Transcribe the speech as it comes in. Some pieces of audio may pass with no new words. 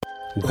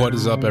What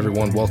is up,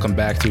 everyone? Welcome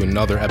back to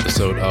another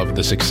episode of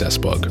The Success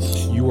Bug.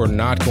 You are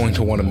not going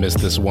to want to miss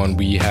this one.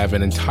 We have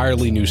an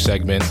entirely new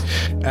segment.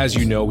 As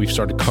you know, we've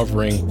started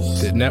covering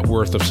the net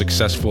worth of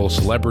successful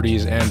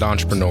celebrities and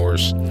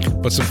entrepreneurs.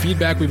 But some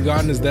feedback we've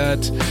gotten is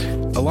that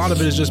a lot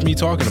of it is just me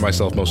talking to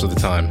myself most of the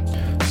time.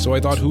 So I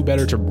thought who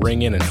better to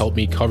bring in and help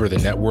me cover the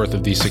net worth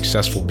of these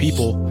successful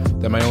people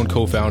than my own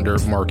co-founder,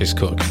 Marcus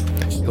Cook.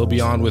 He'll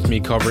be on with me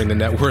covering the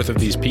net worth of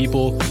these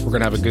people. We're going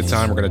to have a good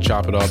time. We're going to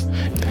chop it up.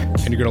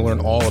 And you're going to learn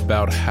all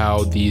about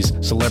how these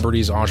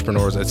celebrities,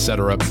 entrepreneurs,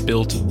 etc.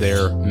 built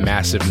their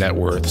massive net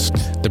worths.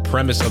 The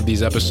premise of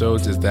these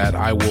episodes is that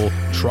I will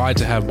try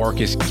to have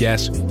Marcus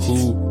guess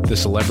who the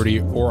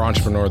celebrity or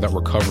entrepreneur that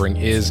we're covering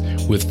is,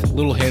 with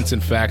little hints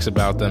and facts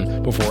about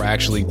them before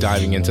actually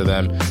diving into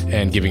them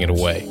and giving it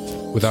away.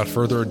 Without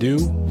further ado,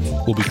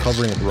 we'll be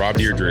covering Rob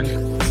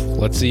Dyrdek.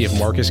 Let's see if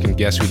Marcus can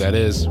guess who that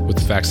is with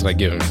the facts that I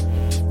give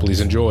him.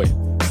 Please enjoy.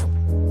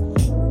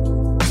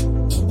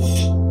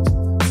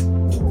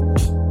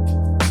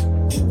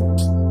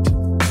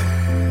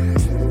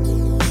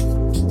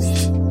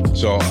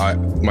 So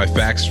my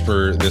facts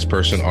for this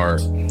person are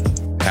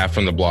half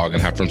from the blog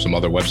and half from some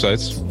other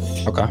websites.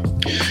 Okay.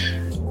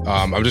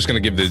 I'm just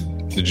going to give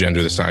the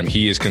gender this time.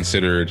 He is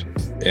considered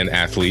an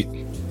athlete.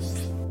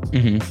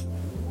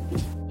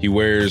 Mm-hmm. He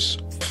wears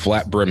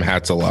flat brim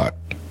hats a lot.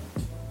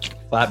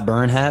 Flat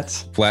brim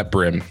hats? Flat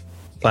brim.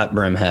 Flat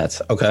brim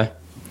hats. Okay.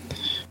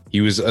 He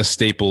was a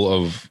staple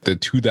of the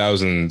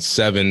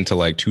 2007 to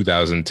like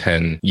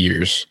 2010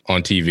 years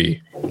on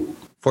TV.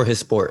 For his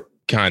sport?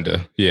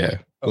 Kinda, yeah. Okay.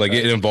 Like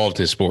it involved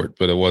his sport,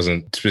 but it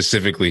wasn't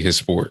specifically his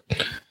sport.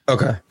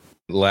 Okay.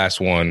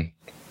 Last one.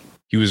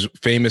 He was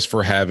famous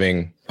for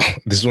having,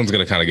 this one's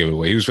going to kind of give it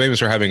away. He was famous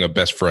for having a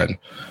best friend.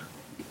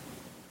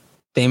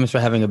 Famous for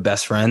having a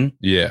best friend?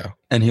 Yeah.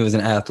 And he was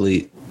an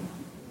athlete.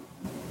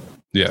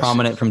 Yes.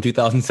 Prominent from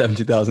 2007,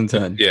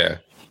 2010. Yeah.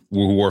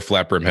 Who wore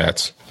flat brim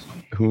hats.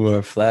 Who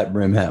wore flat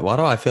brim hat. Why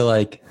do I feel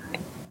like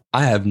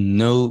I have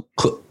no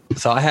clue?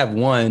 So I have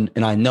one,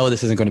 and I know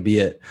this isn't going to be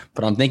it,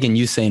 but I'm thinking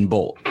Usain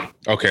Bolt.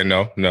 Okay,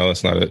 no,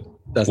 that's not it.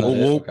 That's not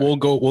it. Okay.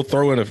 We'll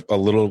throw in a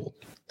little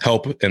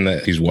help in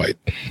that he's white.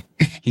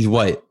 He's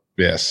white.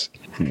 Yes.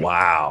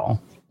 Wow.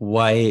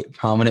 White,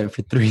 prominent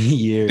for 3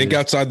 years. Think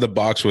outside the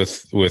box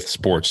with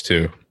sports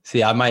too.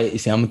 I'm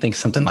gonna think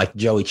something like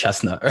Joey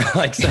Chestnut or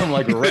like some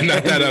like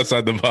not that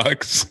outside the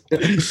box.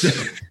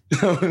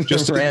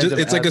 just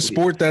it's like a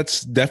sport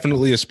that's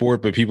definitely a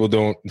sport, but people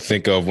don't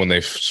think of when they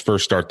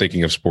first start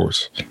thinking of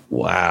sports.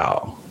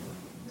 Wow.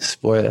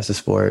 Sport, that's a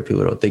sport.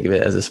 People don't think of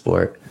it as a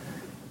sport.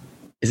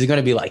 Is it going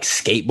to be like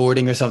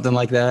skateboarding or something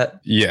like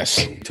that?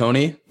 Yes.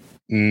 Tony?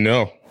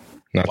 No,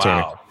 not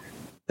Tony.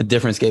 A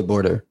different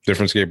skateboarder.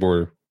 Different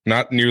skateboarder.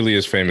 Not nearly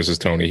as famous as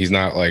Tony. He's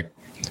not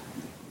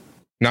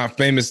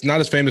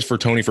as famous for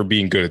Tony for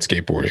being good at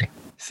skateboarding.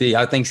 See,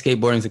 I think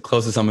skateboarding is the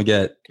closest I'm going to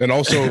get. And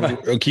also,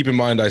 keep in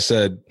mind, I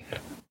said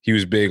he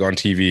was big on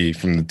TV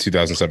from the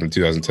 2007 to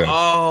 2010.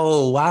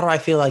 Oh, why do I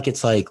feel like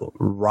it's like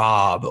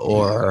Rob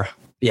or,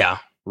 yeah.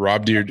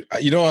 Rob Dyrdek.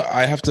 You know,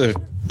 I have to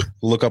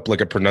look up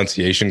like a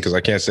pronunciation because I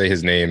can't say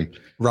his name.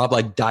 Rob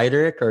like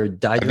Dyrdek or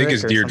Dyrdek? I think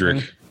it's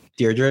Dyrdek.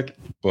 Dyrdek?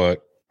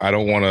 But I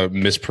don't want to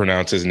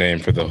mispronounce his name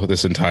for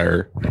this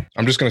entire.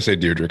 I'm just going to say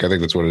Dyrdek. I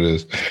think that's what it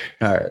is.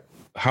 All right.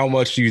 How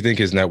much do you think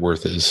his net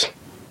worth is?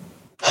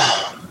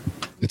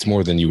 It's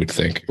more than you would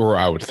think, or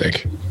I would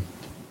think.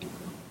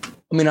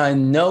 I mean, I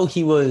know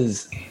he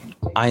was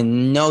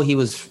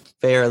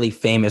fairly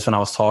famous when I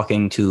was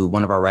talking to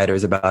one of our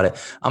writers about it.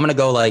 I'm going to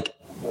go like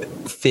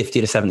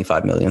 50 to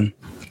 75 million.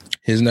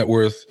 His net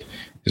worth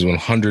is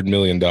 $100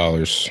 million.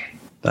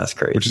 That's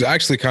crazy. Which is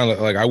actually kind of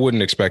like, I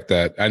wouldn't expect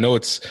that.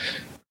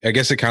 I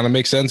guess it kind of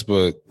makes sense,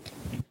 but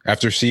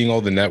after seeing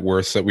all the net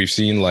worths that we've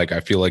seen, like,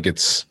 I feel like it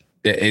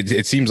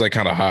seems like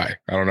kind of high.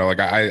 I don't know. Like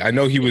I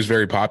know he was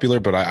very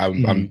popular, but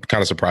I'm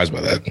kind of surprised by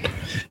that.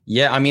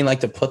 Yeah. I mean, like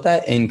to put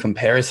that in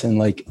comparison,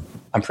 like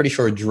I'm pretty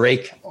sure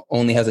Drake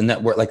only has a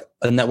net worth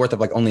of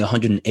like only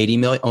 180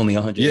 million, only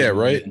 100. Yeah.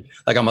 Right. Million.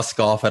 Like I'm a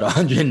scoff at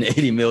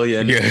 180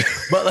 million. Yeah.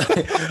 but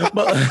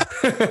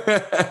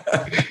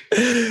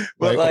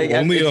like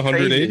only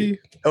 180.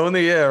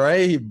 Only, yeah.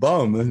 Right. He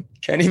bum.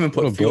 Can't even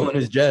put fuel in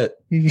his jet.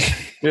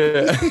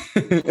 Yeah.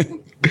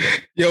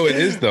 Yo, it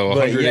is though.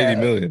 180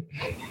 million.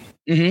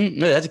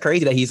 Mm-hmm. Yeah, that's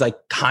crazy that he's like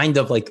kind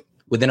of like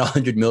within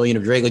 100 million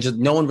of Drake. Like just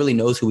no one really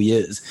knows who he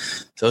is.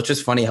 So it's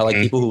just funny how like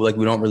people who like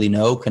we don't really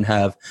know can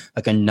have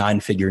like a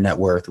 9-figure net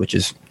worth, which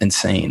is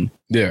insane.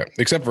 Yeah.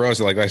 Except for us,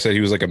 like I said, he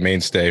was like a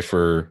mainstay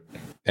for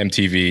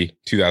MTV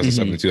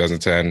 2007 to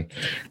 2010.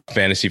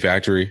 Fantasy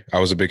Factory. I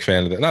was a big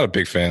fan of that. Not a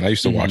big fan. I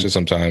used to watch it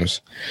sometimes.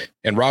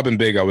 And Robin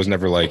Big, I was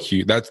never like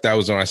huge. That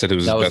was when I said it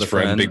was his best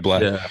friend, Big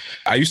Black. Yeah.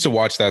 I used to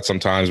watch that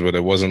sometimes, but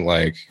it wasn't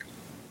like,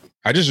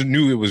 I just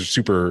knew it was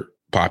super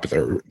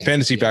popular.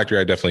 Fantasy Factory,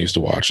 I definitely used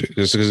to watch it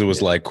just because it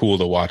was like cool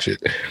to watch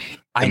it.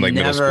 I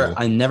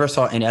never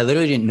saw, and I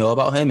literally didn't know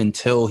about him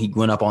until he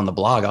went up on the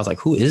blog. I was like,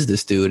 who is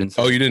this dude? And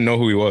so you didn't know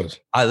who he was?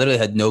 I literally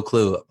had no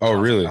clue. Oh,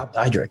 really?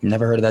 Dyrdek.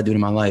 Never heard of that dude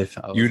in my life.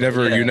 You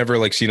never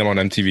like seen him on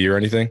MTV or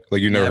anything?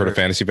 Like you never heard of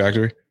Fantasy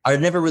Factory? I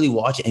never really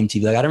watched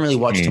MTV. Like I didn't really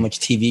watch too much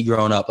TV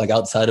growing up, like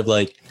outside of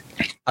like,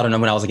 I don't know,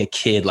 when I was like a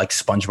kid, like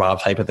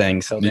SpongeBob type of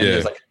thing. So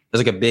there's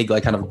like a big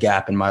like kind of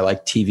gap in my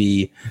like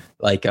TV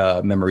like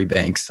memory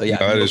banks. So yeah,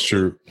 that is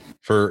true.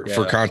 For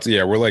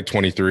content, we're like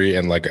 23,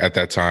 and like at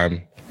that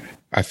time,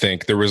 I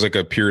think there was like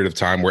a period of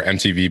time where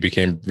MTV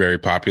became very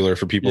popular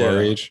for people our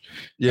age.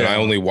 Yeah. And I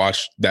only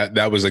watched that.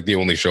 That was like the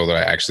only show that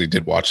I actually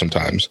did watch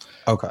sometimes.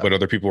 Okay. But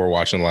other people were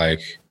watching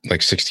like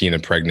 16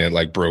 and Pregnant,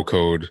 like Bro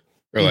Code,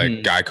 or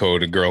like Guy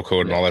Code and Girl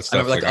Code and all that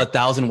stuff. Like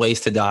 1,000 Ways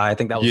to Die. I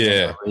think that was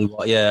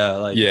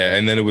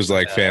and then it was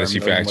like Fantasy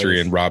Factory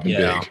and Robin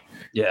Big.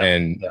 Yeah.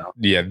 And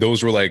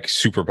those were like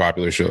super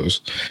popular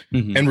shows.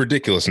 And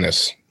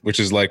Ridiculousness, which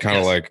is like kind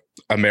of like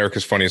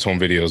America's Funniest Home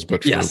Videos,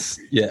 but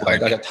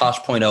like a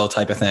Tosh.0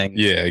 type of thing.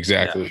 Yeah,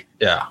 exactly.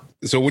 Yeah.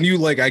 So when you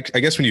like, I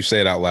guess when you say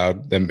it out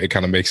loud, then it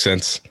kind of makes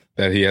sense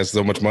that he has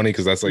so much money,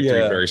 because that's like 3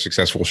 very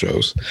successful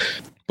shows.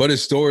 But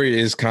his story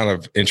is kind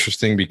of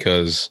interesting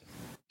because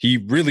he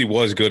really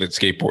was good at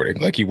skateboarding.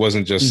 Like he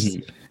wasn't just,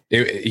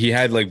 he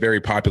had like very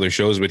popular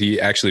shows, but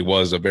he actually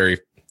was a very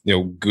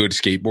good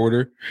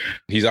skateboarder.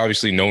 He's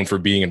obviously known for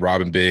being in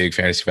Robin Big,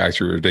 Fantasy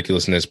Factory,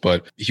 Ridiculousness,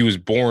 but he was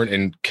born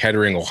in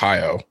Kettering,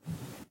 Ohio.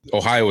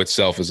 Ohio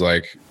itself is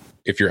like,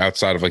 if you're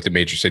outside of like the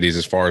major cities,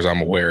 as far as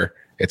I'm aware,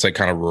 it's like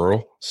kind of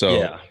rural.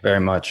 So very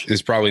much.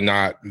 There's probably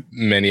not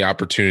many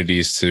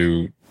opportunities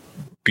to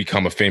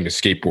become a famous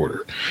skateboarder,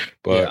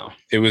 but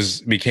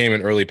it became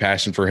an early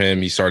passion for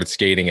him. He started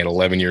skating at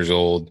 11 years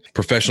old.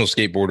 Professional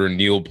skateboarder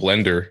Neil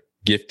Blender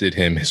gifted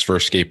him his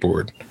first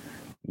skateboard.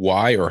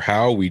 Why or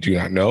how, we do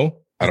not know.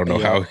 I don't know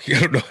how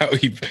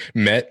he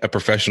met a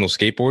professional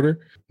skateboarder.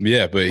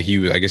 Yeah, but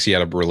I guess he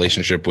had a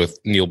relationship with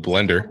Neil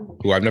Blender,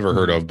 who I've never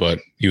heard of, but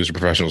he was a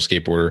professional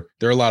skateboarder.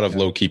 There are a lot of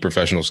low-key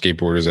professional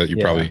skateboarders that you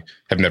probably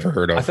have never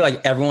heard of. I feel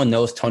like everyone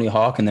knows Tony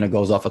Hawk, and then it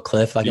goes off a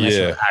cliff. Like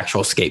an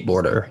actual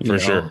skateboarder. For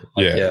sure.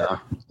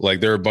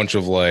 Like there are a bunch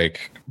of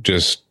like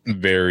just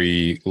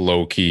very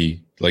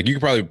low-key. Like you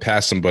could probably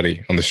pass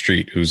somebody on the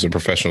street who's a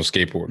professional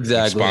skateboarder.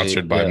 Exactly.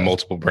 Sponsored by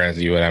multiple brands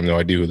and you would have no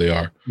idea who they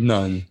are.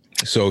 None.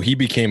 So he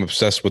became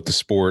obsessed with the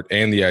sport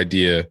and the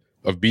idea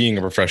of being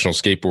a professional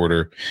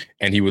skateboarder.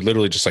 And he would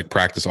literally just like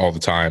practice all the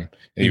time.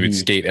 And he would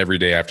skate every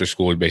day after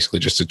school, basically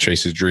just to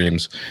chase his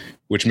dreams,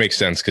 which makes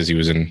sense because he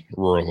was in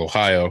rural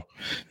Ohio.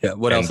 Yeah.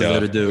 What else is there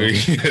to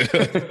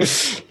do?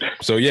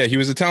 So yeah, he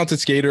was a talented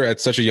skater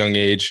at such a young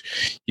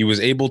age. He was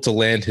able to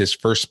land his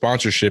first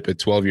sponsorship at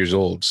 12 years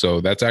old.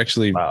 So that's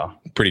actually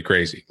pretty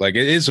crazy. Like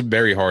it is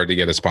very hard to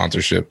get a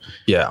sponsorship.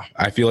 Yeah.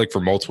 I feel like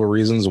for multiple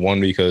reasons. One,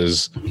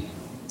 because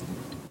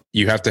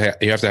you have to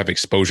have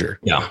exposure.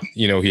 Yeah.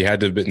 He had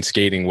to have been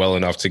skating well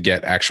enough to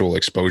get actual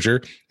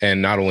exposure.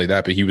 And not only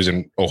that, but he was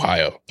in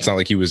Ohio. It's not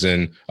like he was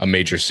in a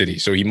major city.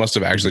 So he must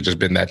have actually just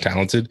been that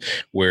talented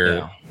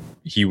where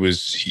he was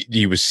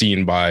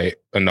seen by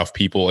enough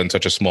people in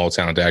such a small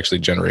town to actually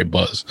generate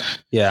buzz.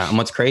 Yeah. And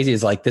what's crazy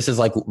is like, this is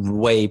like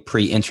way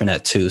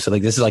pre-internet too. So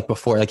like, this is like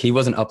before, like he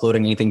wasn't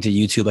uploading anything to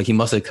YouTube. Like he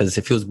must have, because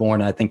if he was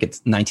born, I think it's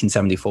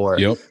 1974.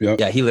 Yep.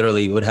 Yeah. He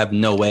literally would have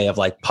no way of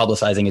like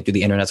publicizing it through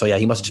the internet. So yeah,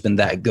 he must have just been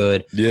that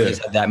good. Yeah. He's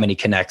had that many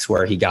connects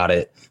where he got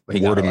it.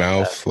 Word of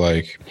mouth.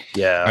 Like,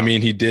 I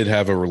mean, he did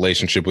have a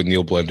relationship with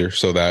Neil Blender.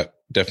 So that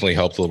definitely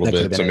helped a little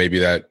bit. So maybe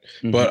that,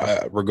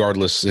 but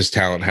regardless, his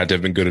talent had to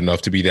have been good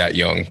enough to be that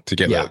young to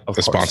get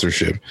a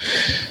sponsorship.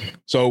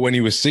 So when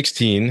he was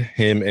 16,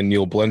 him and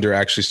Neil Blender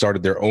actually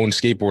started their own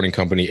skateboarding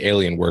company,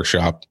 Alien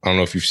Workshop. I don't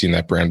know if you've seen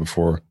that brand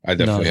before. I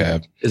definitely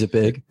have. Is it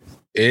big?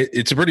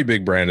 It's a pretty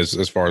big brand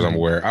as far as I'm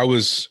aware.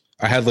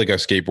 I had like a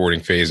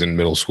skateboarding phase in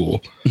middle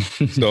school.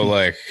 So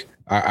like,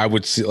 I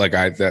would see like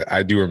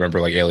I do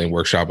remember like Alien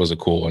Workshop was a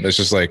cool one. It's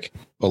just like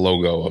a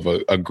logo of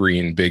a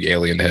green big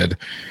alien head.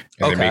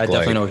 And I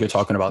definitely know what you're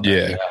talking about.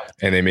 Yeah.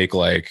 And they make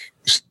like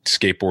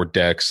skateboard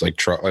decks, like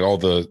truck, like all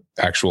the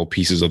actual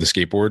pieces of the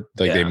skateboard.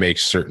 Like they make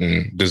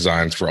certain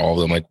designs for all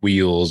of them, like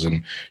wheels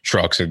and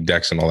trucks and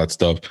decks and all that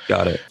stuff.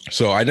 Got it.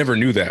 So I never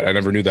knew that. I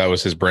never knew that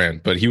was his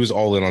brand, but he was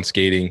all in on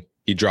skating.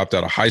 He dropped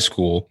out of high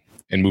school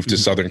and moved to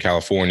Southern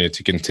California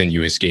to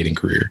continue his skating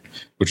career,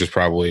 which was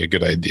probably a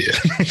good idea.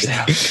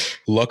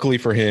 Luckily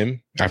for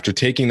him, after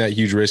taking that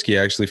huge risk, he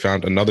actually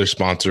found another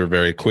sponsor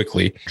very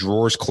quickly,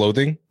 Drawers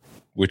Clothing,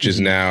 which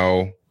is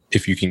now,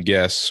 if you can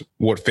guess,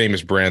 what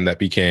famous brand that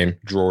became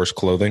Drawers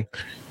Clothing?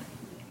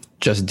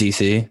 Just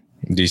DC.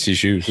 DC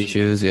Shoes. DC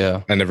Shoes,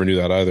 yeah. I never knew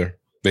that either.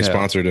 They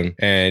sponsored him,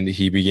 and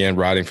he began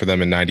riding for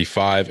them in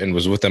 95 and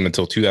was with them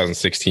until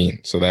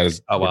 2016. So that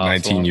is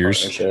 19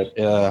 years.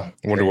 Yeah.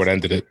 I wonder what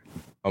ended it.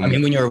 I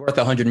mean, when you're worth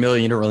 100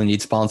 million, you don't really need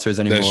sponsors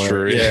anymore. That's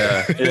true.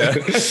 Yeah.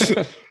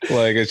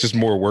 Like it's just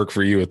more work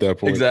for you at that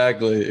point.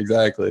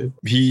 Exactly.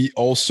 He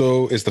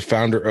also is the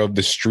founder of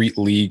the Street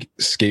League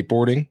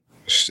Skateboarding.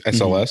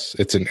 SLS.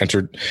 It's an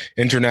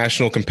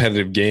international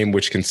competitive game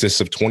which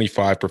consists of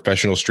 25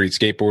 professional street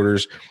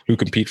skateboarders who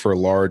compete for a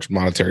large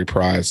monetary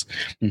prize.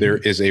 There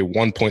is a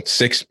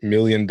 $1.6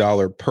 million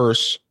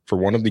purse for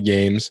one of the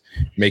games,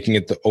 making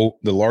it the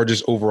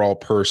largest overall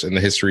purse in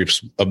the history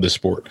of the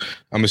sport.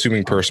 I'm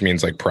assuming purse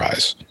means like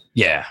prize.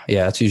 Yeah,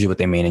 that's usually what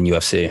they mean in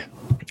UFC.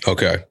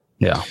 Okay.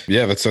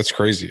 Yeah, that's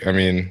crazy. I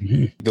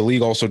mean, the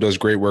league also does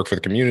great work for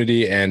the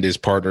community and is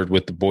partnered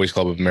with the Boys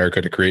Club of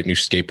America to create new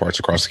skate parks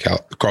across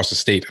the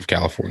state of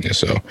California.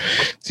 So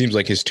it seems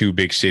like his two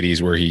big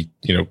cities where he,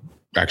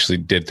 actually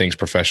did things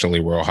professionally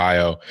were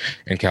Ohio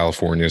and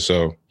California.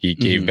 So he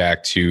gave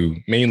back to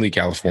mainly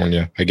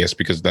California, I guess,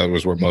 because that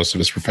was where most of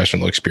his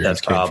professional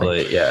experience came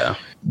from. Yeah.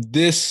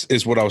 This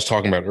is what I was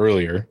talking about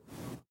earlier.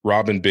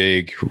 Rob and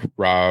Big,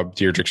 Rob,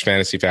 Dyrdek's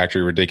Fantasy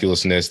Factory,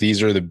 Ridiculousness.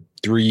 These are the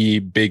three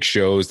big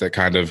shows that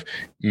kind of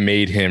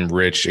made him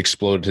rich,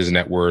 exploded his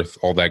net worth,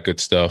 all that good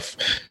stuff.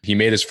 He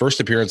made his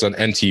first appearance on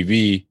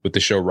MTV with the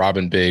show Rob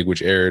and Big,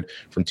 which aired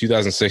from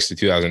 2006 to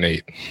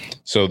 2008.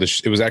 So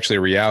it was actually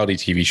a reality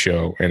TV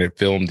show, and it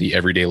filmed the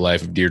everyday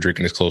life of Dyrdek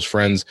and his close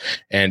friends.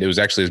 And it was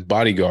actually his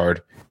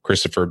bodyguard,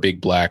 Christopher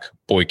Big Black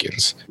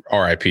Boykins,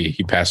 R.I.P.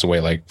 He passed away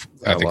like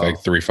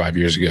 3-5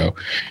 years ago.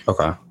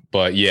 Okay.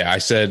 But yeah, I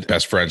said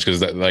best friends because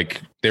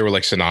they were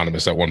like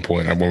synonymous at one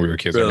point when we were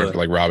kids. Really? I remember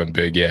like Rob and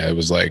Big. Yeah, it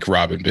was like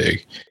Rob and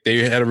Big. They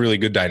had a really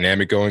good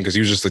dynamic going because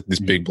he was just like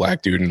this big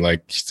black dude and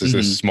like just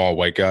this small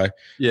white guy.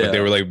 Yeah, but they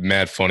were like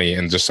mad funny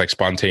and just like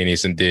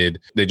spontaneous and did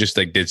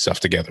stuff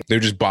together. They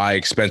would just buy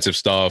expensive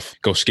stuff,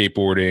 go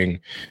skateboarding,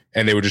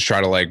 and they would just try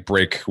to like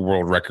break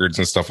world records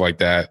and stuff like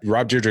that.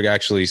 Rob Dyrdek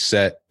actually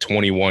set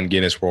 21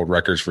 Guinness World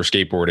Records for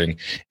skateboarding,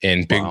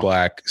 and Big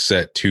Black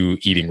set 2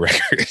 eating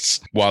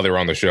records while they were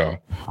on the show,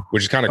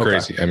 which is kind of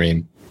crazy. I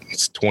mean,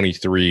 it's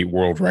 23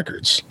 world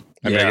records.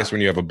 I mean, I guess when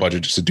you have a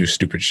budget just to do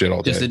stupid shit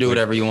all day. Just to do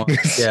whatever you want.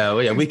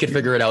 Yeah, we could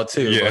figure it out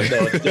too. Yeah.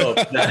 But it's dope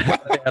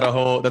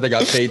that they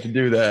got paid to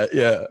do that.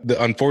 Yeah.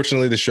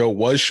 Unfortunately, the show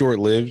was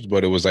short-lived,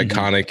 but it was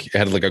iconic. It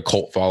had like a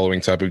cult following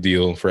type of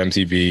deal for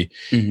MTV.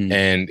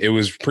 And it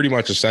was pretty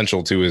much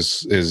essential to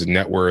his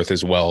net worth,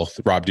 his wealth,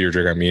 Rob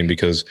Dyrdek, I mean,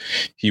 because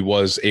he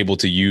was able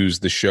to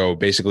use the show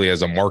basically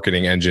as a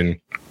marketing engine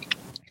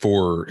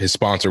for his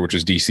sponsor, which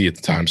was DC at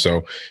the time.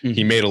 So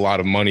he made a lot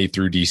of money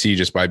through DC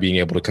just by being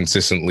able to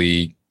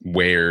consistently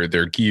wear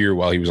their gear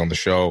while he was on the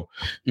show.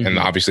 And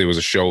obviously it was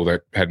a show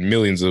that had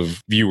millions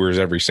of viewers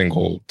every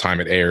single time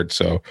it aired.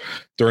 So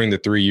during the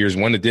 3 years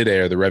when it did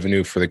air, the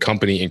revenue for the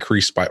company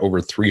increased by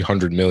over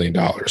 $300 million.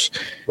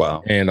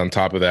 Wow. And on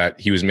top of that,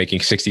 he was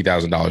making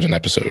 $60,000 an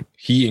episode.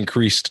 He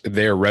increased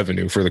their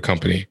revenue for the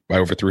company by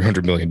over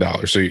 $300 million.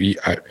 So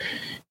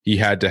he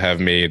had to have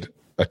made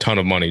a ton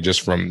of money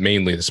just from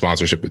mainly the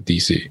sponsorship with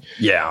DC.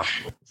 Yeah.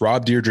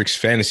 Rob Dyrdek's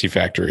Fantasy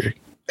Factory.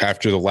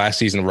 After the last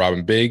season of Rob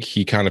and Big,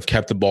 he kind of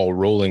kept the ball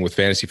rolling with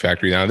Fantasy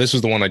Factory. Now, this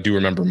was the one I do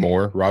remember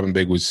more. Rob and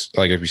Big was,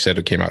 like we said,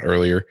 it came out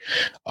earlier.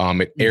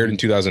 It aired in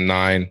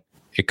 2009.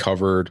 It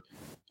covered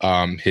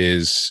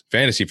his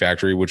Fantasy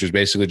Factory, which was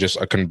basically just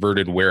a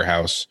converted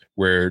warehouse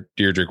where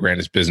Dyrdek ran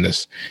his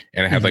business.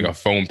 And it had like a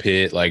foam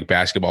pit, like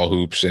basketball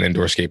hoops, and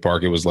indoor skate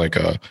park. It was like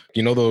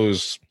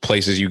those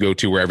places you go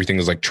to where everything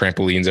is like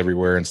trampolines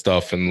everywhere and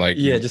stuff. And like,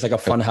 just like a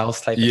fun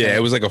house type of thing.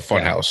 It was like a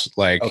fun house.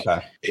 Like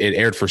it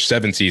aired for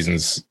 7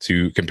 seasons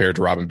compared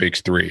to Rob and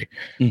Big's 3.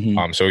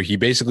 So he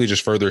basically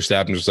just further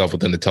established himself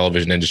within the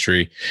television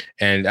industry.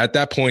 And at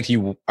that point,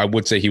 I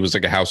would say he was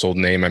like a household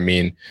name. I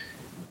mean,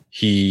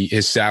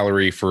 his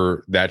salary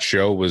for that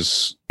show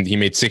was, he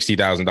made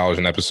 $60,000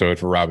 an episode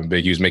for Rob and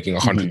Big. He was making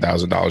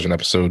 $100,000 an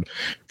episode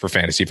for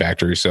Fantasy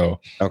Factory. So,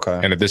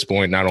 and at this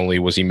point, not only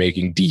was he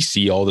making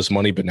DC all this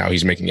money, but now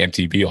he's making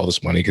MTV all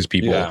this money because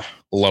people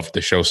loved the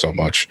show so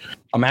much.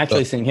 I'm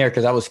actually sitting here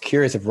because I was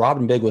curious if Rob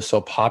and Big was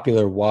so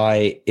popular,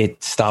 why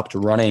it stopped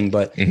running.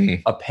 But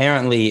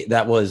apparently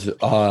that was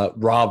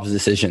Rob's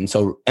decision.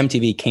 So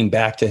MTV came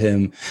back to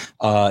him.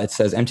 It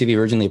says MTV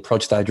originally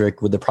approached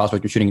Dyrdek with the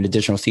prospect of shooting an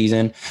additional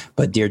season,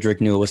 but Dyrdek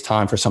knew it was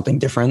time for something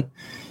different.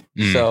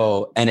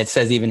 So, and it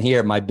says even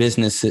here, my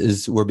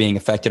businesses were being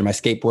affected. My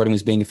skateboarding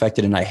was being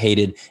affected, and I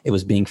hated it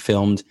was being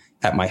filmed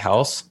at my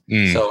house.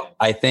 So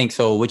I think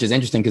so, which is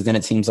interesting because then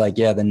it seems like,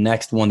 the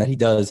next one that he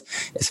does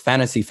is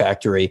Fantasy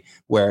Factory,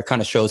 where it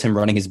kind of shows him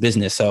running his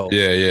business. So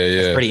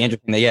it's pretty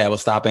interesting that, it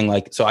was stopping.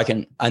 Like, so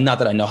not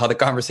that I know how the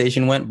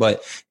conversation went,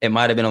 but it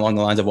might've been along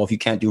the lines of, well, if you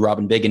can't do Rob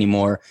and Big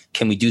anymore,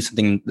 can we do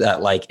something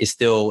that like is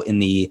still in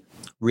the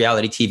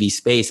reality TV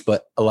space,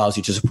 but allows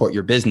you to support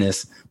your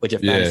business, which if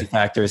Fantasy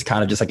Factor is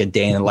kind of just like a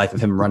day in the life of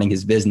him running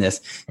his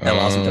business, that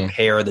allows him to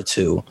pair the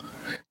two.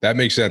 That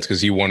makes sense because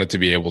he wanted to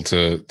be able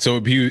to. So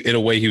in a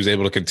way, he was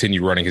able to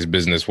continue running his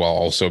business while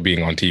also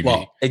being on TV.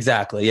 Well,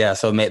 exactly. Yeah.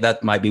 So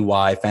that might be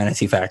why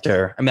Fantasy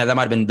Factor. I mean, that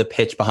might have been the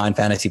pitch behind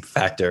Fantasy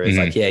Factor. It's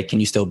like,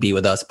 can you still be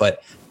with us?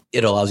 But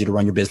it allows you to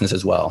run your business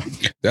as well.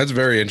 That's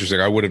very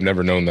interesting. I would have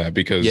never known that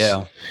because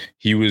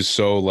he was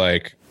so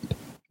like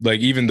like,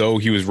 even though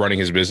he was running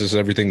his business and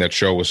everything, that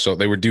show was so,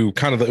 they would do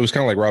kind of, it was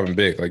kind of like Robin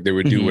Big. Like they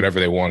would do whatever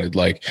they wanted.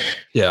 Like,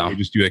 they would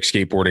just do like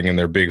skateboarding in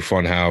their big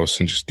fun house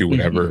and just do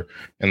whatever.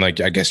 And like,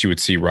 I guess you would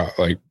see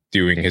like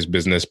doing his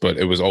business, but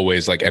it was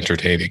always like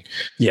entertaining.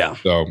 Yeah.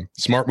 So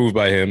smart move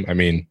by him. I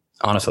mean,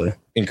 honestly,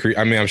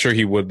 I'm sure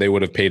they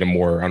would have paid him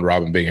more on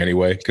Robin Big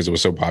anyway, because it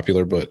was so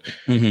popular, but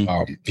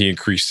he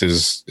increased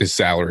his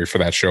salary for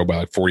that show by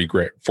like 40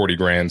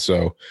 grand.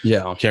 So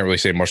yeah, can't really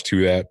say much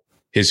to that.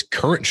 His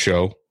current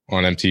show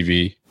on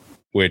MTV,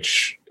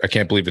 which I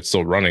can't believe it's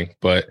still running,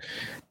 but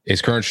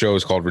his current show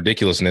is called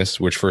Ridiculousness,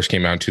 which first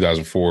came out in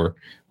 2004,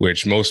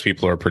 which most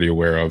people are pretty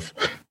aware of.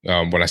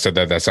 When I said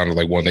that, that sounded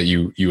like one that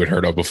you had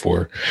heard of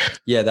before.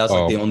 Yeah, that's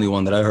like the only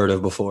one that I heard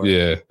of before.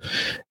 Yeah.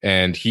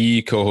 And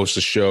he co-hosts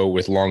a show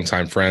with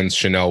longtime friends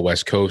Chanel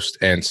West Coast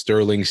and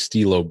Sterling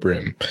Stilo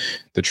Brim.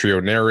 The trio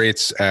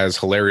narrates as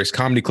hilarious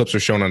comedy clips are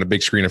shown on a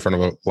big screen in front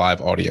of a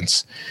live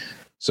audience.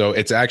 So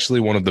it's actually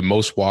one of the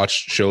most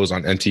watched shows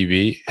on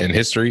MTV in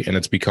history, and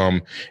it's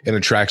become an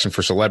attraction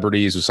for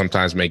celebrities who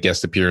sometimes make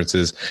guest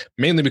appearances,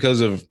 mainly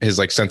because of his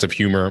like sense of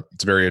humor.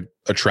 It's very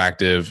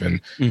attractive, and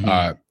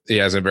he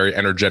has a very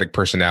energetic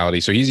personality.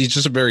 So he's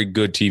just a very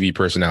good TV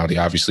personality,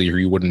 obviously, or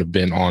he wouldn't have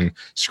been on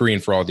screen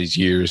for all these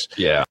years.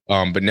 Yeah.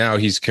 But now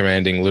he's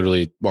commanding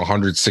literally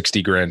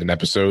 160 grand an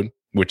episode,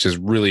 which has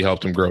really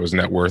helped him grow his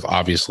net worth,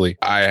 obviously.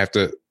 I have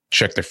to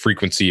check the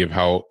frequency of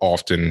how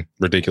often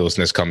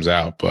Ridiculousness comes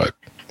out, but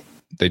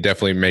they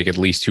definitely make at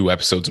least 2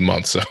 episodes a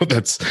month. So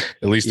that's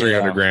at least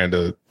 300 grand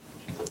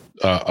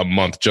a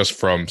month just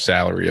from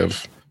salary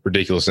of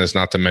Ridiculousness,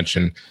 not to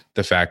mention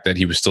the fact that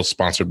he was still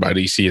sponsored by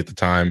DC at the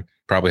time,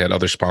 probably had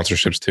other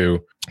sponsorships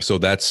too. So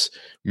that's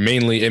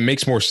mainly, it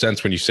makes more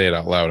sense when you say it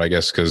out loud, I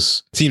guess,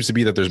 because it seems to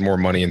be that there's more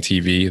money in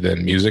TV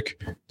than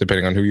music,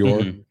 depending on who you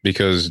are,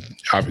 because,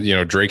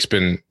 Drake's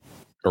been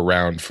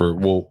around for,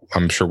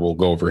 I'm sure we'll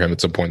go over him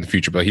at some point in the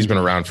future, but he's been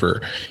around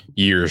for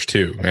years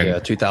too.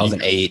 And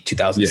 2008,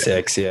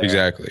 2006. Yeah,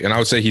 exactly. And I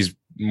would say he's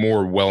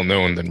more well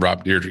known than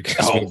Rob Dyrdek.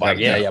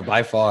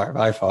 By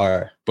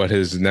far. But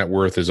his net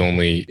worth is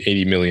only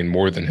 80 million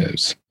more than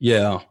his.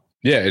 Yeah.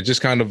 It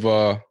just kind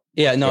of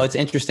it's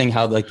interesting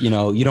how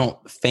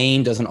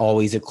fame doesn't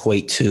always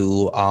equate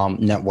to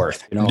net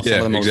worth. Some of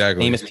the most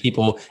famous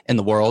people in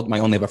the world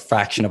might only have a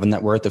fraction of a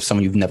net worth of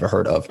someone you've never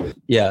heard of.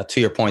 Yeah, to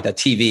your point, that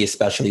TV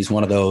especially is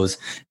one of those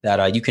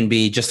that you can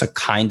be just a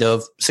kind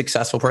of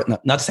successful person.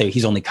 Not to say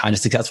he's only kind of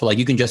successful. Like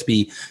you can just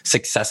be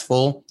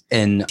successful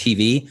in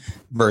TV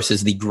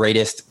versus the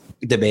greatest,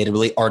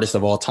 debatably, artist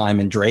of all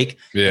time in Drake,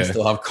 and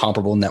still have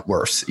comparable net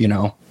worths.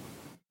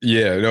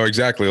 Yeah, no,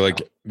 exactly.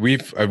 Like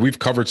we've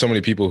covered so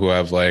many people who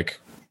have like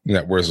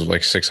net worths of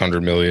like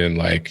 600 million,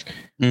 like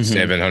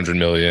 700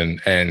 million,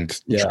 and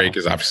Drake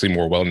is obviously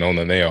more well known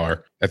than they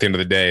are. At the end of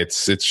the day,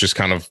 it's just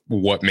kind of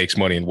what makes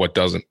money and what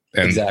doesn't.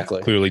 And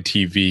clearly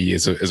TV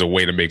is a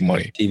way to make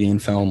money. TV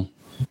and film.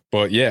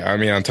 But yeah, I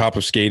mean, on top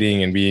of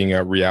skating and being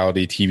a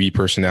reality TV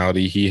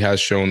personality, he has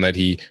shown that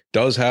he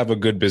does have a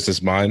good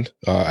business mind.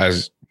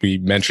 As we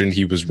mentioned,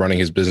 he was running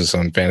his business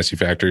on Fantasy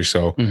Factory.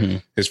 So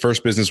his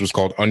first business was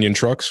called Onion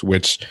Trucks,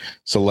 which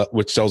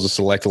sells a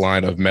select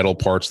line of metal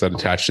parts that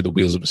attach to the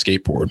wheels of a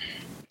skateboard.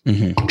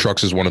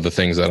 Trucks is one of the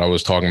things that I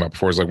was talking about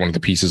before. Is like one of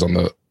the pieces on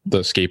the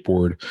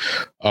skateboard,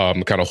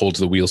 kind of holds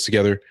the wheels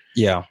together.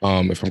 Yeah.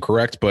 If I'm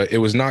correct, but it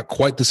was not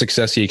quite the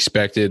success he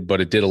expected, but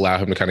it did allow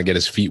him to kind of get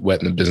his feet wet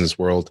in the business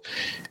world.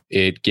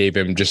 It gave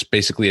him just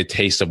basically a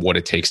taste of what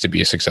it takes to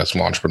be a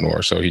successful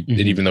entrepreneur. So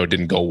even though it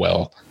didn't go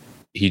well,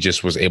 he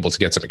just was able to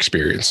get some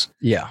experience.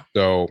 Yeah.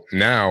 So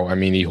now, I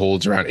mean, he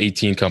holds around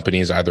 18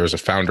 companies, either as a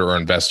founder or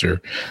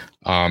investor.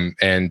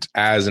 And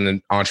as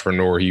an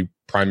entrepreneur, he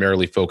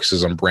primarily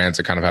focuses on brands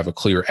that kind of have a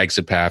clear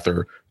exit path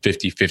or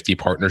 50-50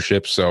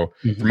 partnerships. So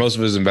for most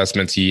of his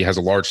investments, he has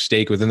a large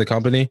stake within the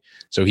company,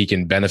 so he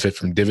can benefit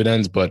from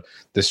dividends. But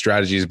the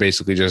strategy is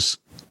basically just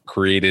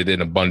created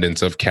an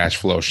abundance of cash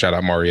flow. Shout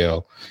out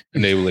Marielle,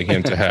 enabling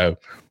him to have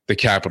the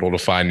capital to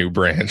find new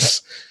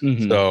brands.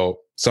 So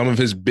some of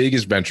his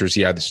biggest ventures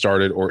he either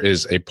started or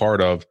is a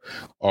part of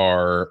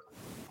are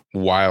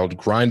Wild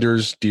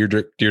Grinders,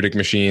 Dyrdek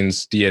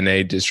Machines,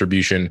 DNA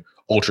Distribution,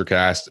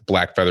 Ultracast,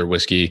 Black Feather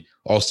Whiskey,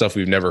 all stuff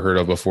we've never heard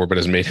of before, but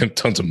has made him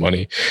tons of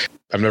money.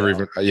 I've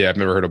never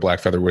heard of Black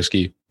Feather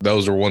Whiskey.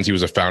 Those are ones he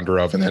was a founder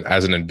of. And then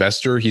as an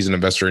investor, he's an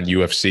investor in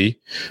UFC,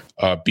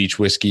 Beach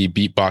Whiskey,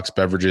 Beatbox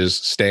Beverages,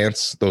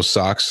 Stance, those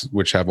socks,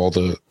 which have all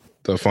the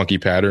funky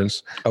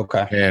patterns.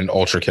 Okay. And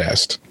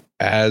Ultracast.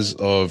 As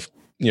of,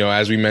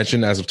 as we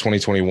mentioned, as of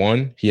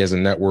 2021, he has a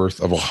net worth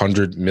of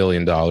 $100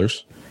 million.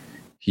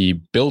 He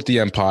built the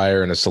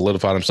empire and has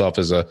solidified himself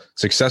as a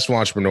successful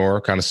entrepreneur,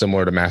 kind of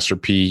similar to Master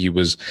P. He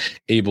was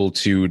able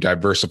to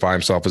diversify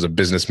himself as a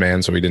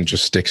businessman, so he didn't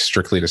just stick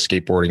strictly to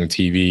skateboarding and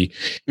TV.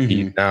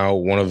 He's now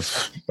one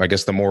of, I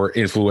guess, the more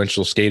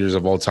influential skaters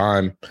of all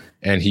time,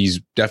 and he's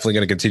definitely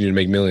going to continue to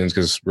make millions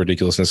because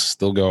Ridiculousness is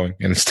still going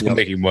and it's still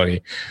making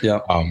money.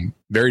 Yeah,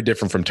 very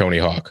different from Tony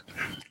Hawk.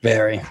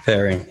 Very,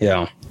 very,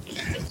 yeah.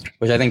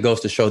 which I think goes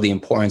to show the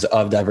importance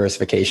of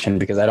diversification,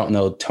 because I don't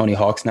know Tony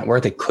Hawk's net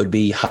worth. It could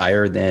be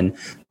higher than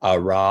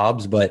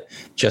Rob's, but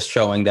just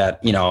showing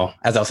that, you know,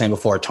 as I was saying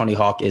before, Tony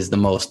Hawk is the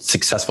most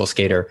successful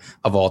skater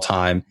of all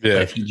time. Yeah.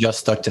 But if he just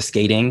stuck to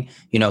skating,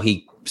 you know,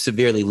 he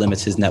severely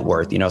limits his net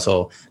worth, you know.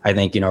 So I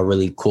think, you know, a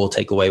really cool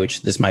takeaway,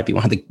 which this might be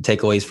one of the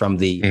takeaways from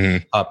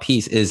the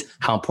piece, is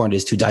how important it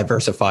is to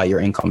diversify your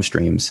income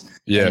streams.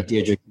 Yeah. And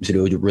Dyrdek seems to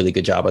do a really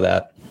good job of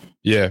that.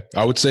 Yeah,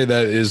 I would say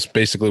that is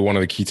basically one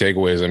of the key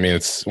takeaways. I mean,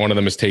 it's one of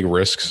them is take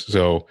risks.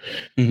 So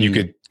you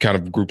could kind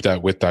of group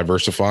that with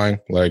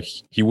diversifying. Like,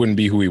 he wouldn't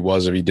be who he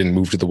was if he didn't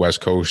move to the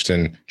West Coast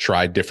and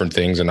try different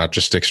things and not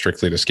just stick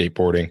strictly to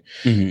skateboarding.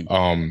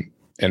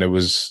 And it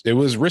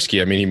was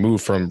risky. I mean, he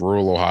moved from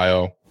rural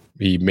Ohio.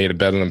 He made a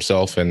bet on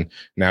himself, and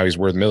now he's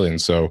worth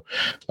millions. So,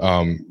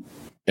 and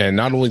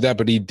not only that,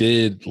 but he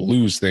did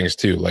lose things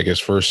too. Like, his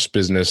first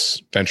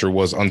business venture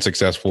was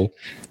unsuccessful.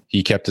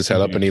 He kept his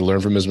head up and he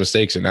learned from his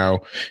mistakes. And now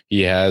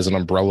he has an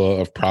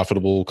umbrella of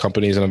profitable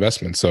companies and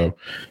investments. So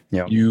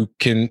you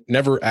can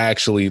never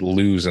actually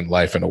lose in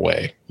life in a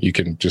way. You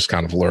can just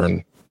kind of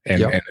learn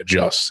and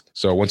adjust.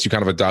 So once you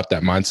kind of adopt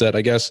that mindset,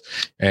 I guess,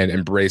 and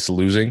embrace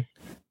losing,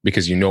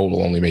 because you know it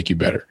will only make you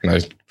better. And I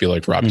feel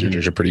like Rob Dyrdek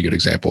is a pretty good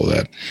example of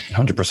that.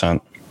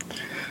 100%.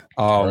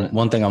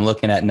 One thing I'm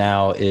looking at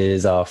now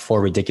is For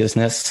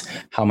Ridiculousness.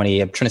 I'm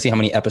trying to see how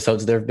many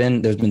episodes there have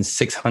been. There's been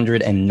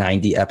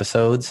 690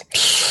 episodes.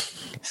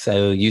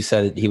 So you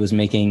said he was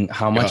making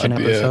how much an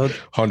episode?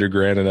 100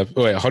 grand an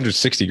episode.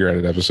 160 grand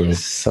an episode.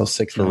 So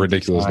For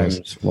Ridiculousness.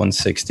 Times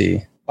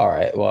 160. All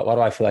right. Well, why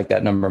do I feel like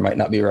that number might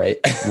not be right?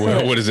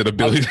 Well, what is it? $1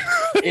 billion?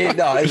 It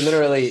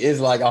literally is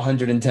like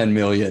 110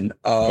 million.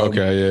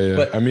 Okay. Yeah.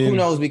 But I mean, who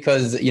knows?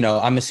 Because, you know,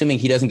 I'm assuming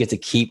he doesn't get to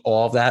keep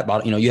all of that.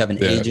 But, you know, you have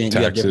an agent, taxes.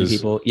 you have different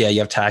people. Yeah, you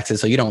have taxes.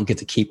 So you don't get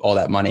to keep all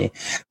that money.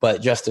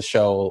 But just to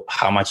show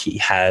how much he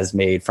has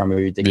made from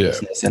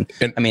Ridiculousness. And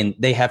I mean,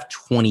 they have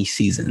 20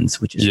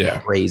 seasons, which is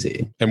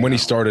crazy. And when he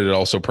started, it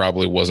also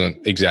probably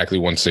wasn't exactly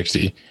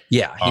 160.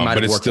 Yeah, he might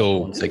have worked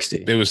still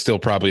 160. It was still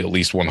probably at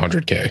least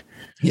 100K.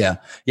 Yeah.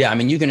 I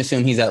mean, you can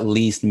assume he's at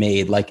least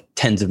made like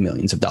tens of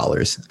millions of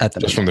dollars at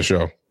the just from the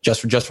show.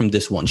 Just from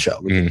this one show,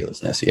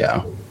 Ridiculousness.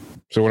 Yeah.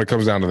 So when it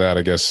comes down to that,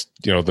 I guess,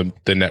 you know,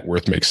 the net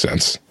worth makes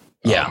sense.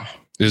 Yeah.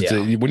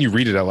 When you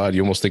read it out loud,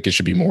 you almost think it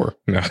should be more.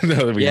 No.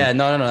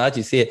 As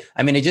you see it.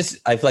 I mean, I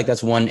feel like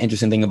that's one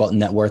interesting thing about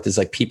net worth is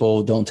like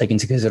people don't take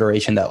into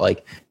consideration that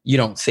like you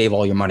don't save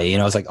all your money. You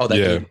know, it's like, oh, that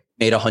dude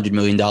made $100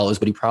 million,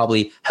 but he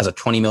probably has a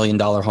 $20 million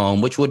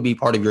home, which would be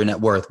part of your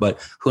net worth. But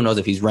who knows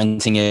if he's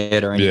renting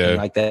it or anything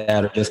like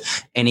that, or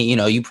just any, you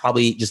know, you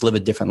probably just live a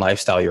different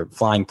lifestyle. You're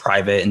flying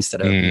private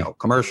instead of, you know,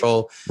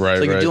 commercial. Right.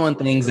 So you're doing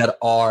things that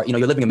are, you know,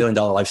 you're living $1 million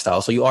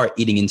lifestyle. So you are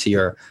eating into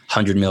your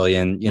 100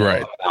 million, you know,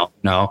 amount,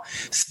 you know?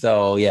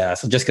 So yeah.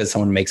 So just because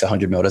someone makes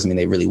 100 mil doesn't mean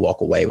they really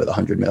walk away with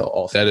 100 mil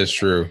also. That is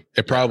true.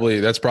 That's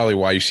probably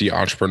why you see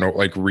entrepreneur,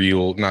 like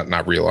real,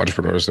 not real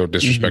entrepreneurs, no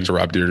disrespect to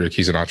Rob Dyrdek.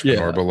 He's an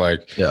entrepreneur, but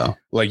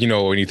like, you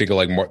know, when you think of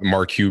like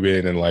Mark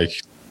Cuban and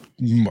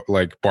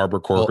like Barbara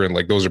Corcoran,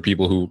 like those are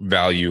people who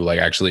value like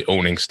actually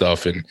owning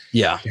stuff and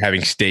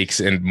having stakes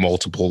in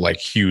multiple like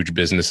huge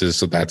businesses.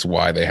 So that's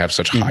why they have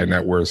such high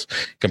net worths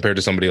compared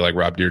to somebody like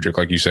Rob Dyrdek,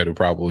 like you said, who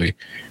probably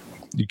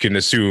you can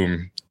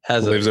assume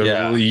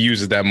he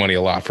uses that money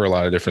a lot for a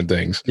lot of different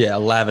things. Yeah, a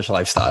lavish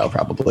lifestyle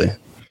probably.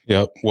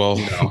 Yep.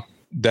 Well,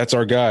 that's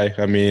our guy.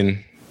 I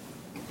mean,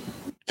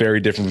 very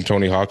different from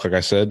Tony Hawk, like I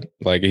said.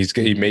 Like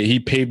he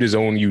paved his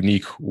own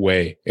unique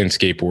way in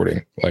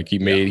skateboarding. Like he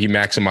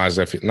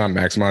maximized, not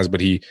maximized, but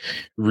he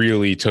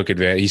really took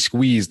advantage. He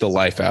squeezed the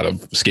life out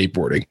of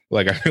skateboarding.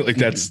 Like I feel like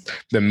that's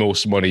the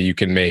most money you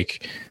can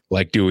make,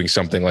 like doing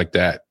something like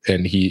that.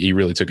 And he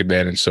really took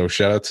advantage. So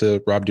shout out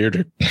to Rob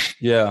Dyrdek.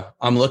 Yeah,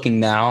 I'm looking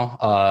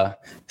now.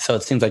 So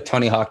it seems like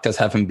Tony Hawk does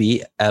have him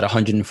beat at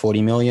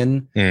 140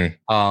 million.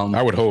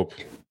 I would hope.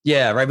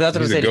 Yeah, right. But that's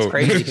what I'm saying. It's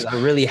crazy because I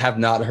really have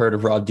not heard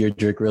of Rob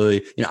Dyrdek.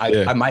 Really, you know,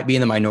 I might be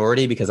in the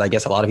minority because I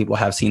guess a lot of people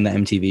have seen the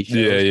MTV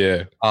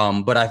shows.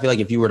 But I feel like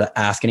if you were to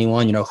ask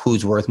anyone, you know,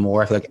 who's worth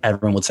more, I feel like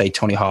everyone would say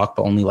Tony Hawk,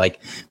 but only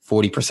like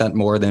 40%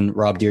 more than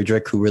Rob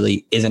Dyrdek, who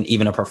really isn't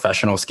even a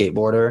professional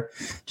skateboarder.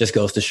 Just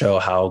goes to show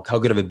how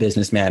good of a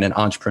businessman and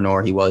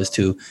entrepreneur he was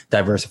to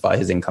diversify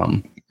his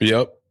income.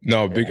 Yep.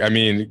 No, big. I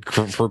mean,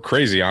 for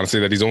crazy, honestly,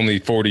 that he's only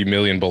 40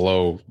 million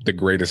below the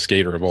greatest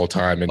skater of all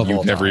time, and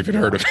you've never even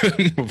heard of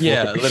him before.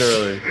 Yeah,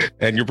 literally.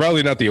 And you're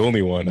probably not the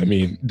only one. I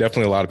mean,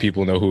 definitely a lot of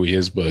people know who he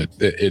is, but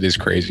it is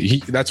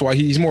crazy. That's why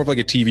he's more of like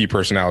a TV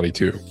personality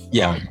too.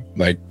 Yeah,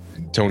 like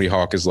Tony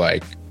Hawk is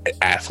like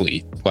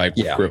athlete, like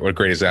one of the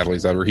greatest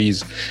athletes ever.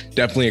 He's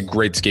definitely a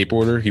great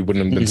skateboarder. He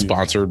wouldn't have been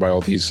sponsored by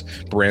all these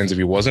brands if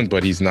he wasn't,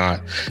 but he's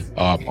not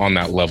on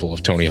that level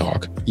of Tony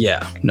Hawk.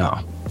 Yeah, no.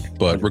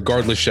 But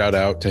regardless, shout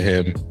out to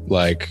him,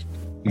 like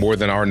more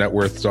than our net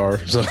worths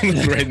are. So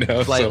right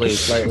now,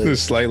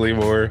 slightly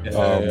more.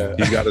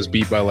 He's got us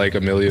beat by like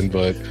 1 million,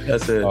 but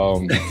that's it.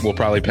 We'll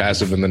probably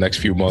pass him in the next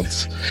few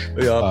months.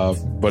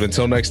 But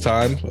until next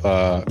time,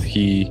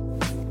 he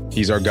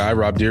He's our guy,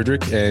 Rob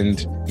Dyrdek,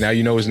 and now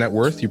you know his net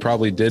worth. You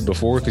probably did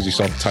before because you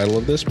saw the title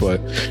of this,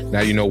 but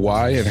now you know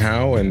why and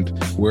how and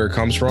where it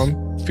comes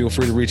from. Feel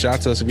free to reach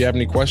out to us if you have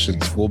any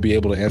questions. We'll be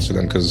able to answer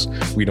them because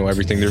we know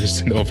everything there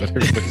is to know about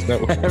everybody's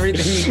net worth.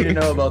 Everything you need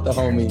to know about the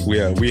homie.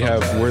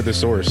 We're the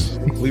source.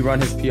 We run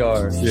his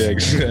PR.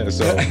 Yeah,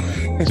 so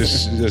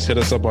just hit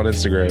us up on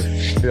Instagram.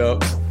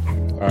 Yep.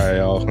 All right,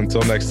 y'all.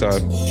 Until next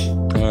time.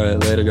 All right,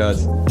 later,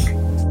 guys.